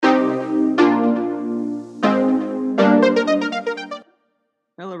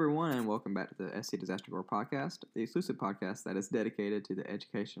Hello, everyone, and welcome back to the SC Disaster Corps podcast, the exclusive podcast that is dedicated to the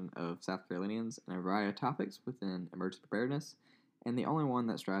education of South Carolinians in a variety of topics within emergency preparedness, and the only one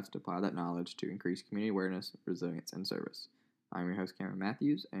that strives to apply that knowledge to increase community awareness, resilience, and service. I'm your host, Cameron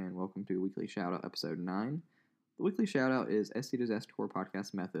Matthews, and welcome to Weekly Shoutout, Episode 9. The Weekly Shoutout is SC Disaster Corps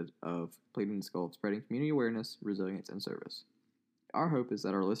podcast method of completing the goal of spreading community awareness, resilience, and service. Our hope is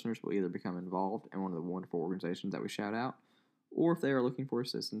that our listeners will either become involved in one of the wonderful organizations that we shout out, or if they are looking for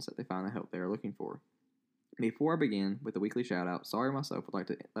assistance, that they find the help they are looking for. Before I begin with the weekly shout-out, Sorry myself would like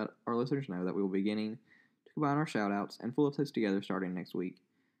to let our listeners know that we will be beginning to combine our shout-outs and full episodes together starting next week.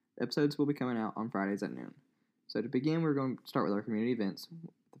 The episodes will be coming out on Fridays at noon. So to begin, we're going to start with our community events,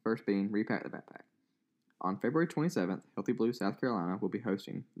 the first being Repack the Backpack. On February 27th, Healthy Blue, South Carolina will be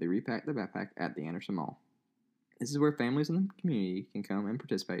hosting the Repack the Backpack at the Anderson Mall. This is where families in the community can come and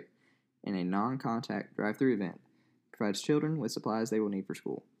participate in a non-contact drive-thru event. Provides children with supplies they will need for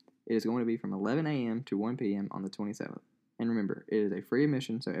school. It is going to be from 11 a.m. to 1 p.m. on the 27th. And remember, it is a free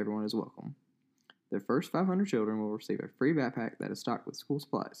admission, so everyone is welcome. The first 500 children will receive a free backpack that is stocked with school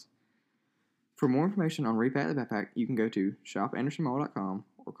supplies. For more information on Repack the Backpack, you can go to shopandersonmall.com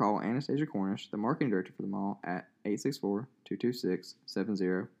or call Anastasia Cornish, the marketing director for the mall, at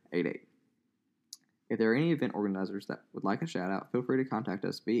 864-226-7088. If there are any event organizers that would like a shout-out, feel free to contact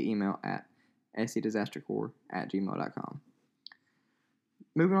us via email at scdisastercorps@gmail.com.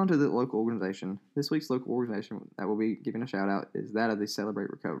 Moving on to the local organization, this week's local organization that will be giving a shout out is that of the Celebrate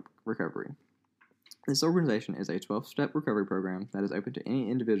Recovery. This organization is a 12-step recovery program that is open to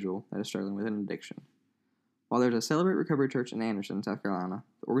any individual that is struggling with an addiction. While there's a Celebrate Recovery Church in Anderson, South Carolina,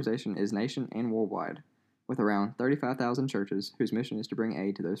 the organization is nation and worldwide, with around 35,000 churches whose mission is to bring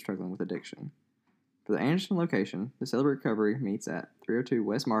aid to those struggling with addiction. For the Anderson location, the Celebrate Recovery meets at 302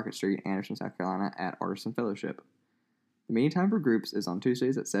 West Market Street, Anderson, South Carolina, at Artisan Fellowship. The meeting time for groups is on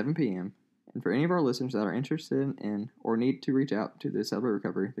Tuesdays at 7 p.m., and for any of our listeners that are interested in or need to reach out to the Celebrate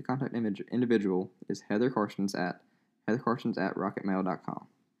Recovery, the contact individual is Heather Carstens at rocketmail.com.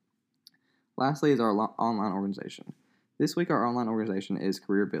 Lastly is our online organization. This week our online organization is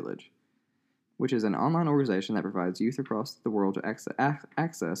Career Village, which is an online organization that provides youth across the world to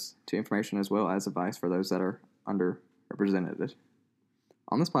access to information as well as advice for those that are underrepresented.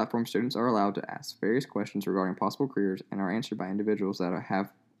 On this platform, students are allowed to ask various questions regarding possible careers and are answered by individuals that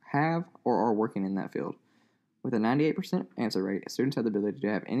have or are working in that field. With a 98% answer rate, students have the ability to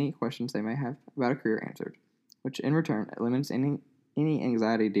have any questions they may have about a career answered, which in return eliminates any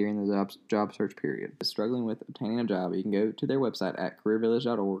anxiety during the job search period. If struggling with obtaining a job, you can go to their website at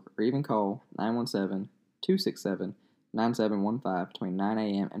careervillage.org or even call 917-267-9715 between 9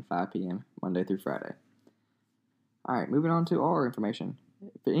 a.m. and 5 p.m. Monday through Friday. Alright, moving on to our information.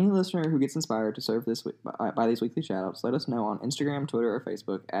 For any listener who gets inspired to serve this week by these weekly shoutouts, let us know on Instagram, Twitter, or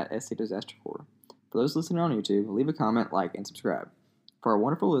Facebook at SC Disaster Corps. For those listening on YouTube, leave a comment, like, and subscribe. For our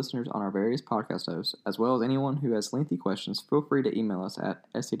wonderful listeners on our various podcast hosts, as well as anyone who has lengthy questions, feel free to email us at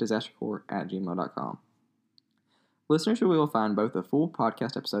scdisastercorps@gmail.com. Listeners will find both the full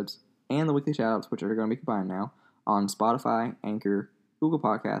podcast episodes and the weekly shoutouts, which are going to be combined now, on Spotify, Anchor, Google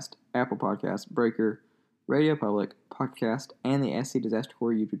Podcast, Apple Podcast, Breaker, Radio Public, Podcast, and the SC Disaster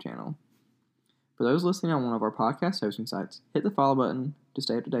Corps YouTube channel. For those listening on one of our podcast hosting sites, hit the follow button to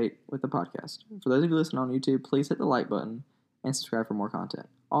stay up to date with the podcast. For those of you listening on YouTube, please hit the like button and subscribe for more content.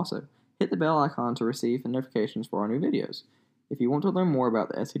 Also, hit the bell icon to receive the notifications for our new videos. If you want to learn more about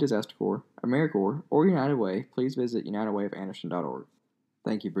the SC Disaster Corps, AmeriCorps, or United Way, please visit unitedwayofanderson.org.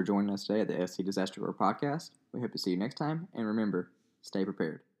 Thank you for joining us today at the SC Disaster Corps podcast. We hope to see you next time, and remember, stay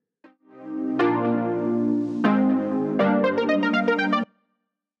prepared.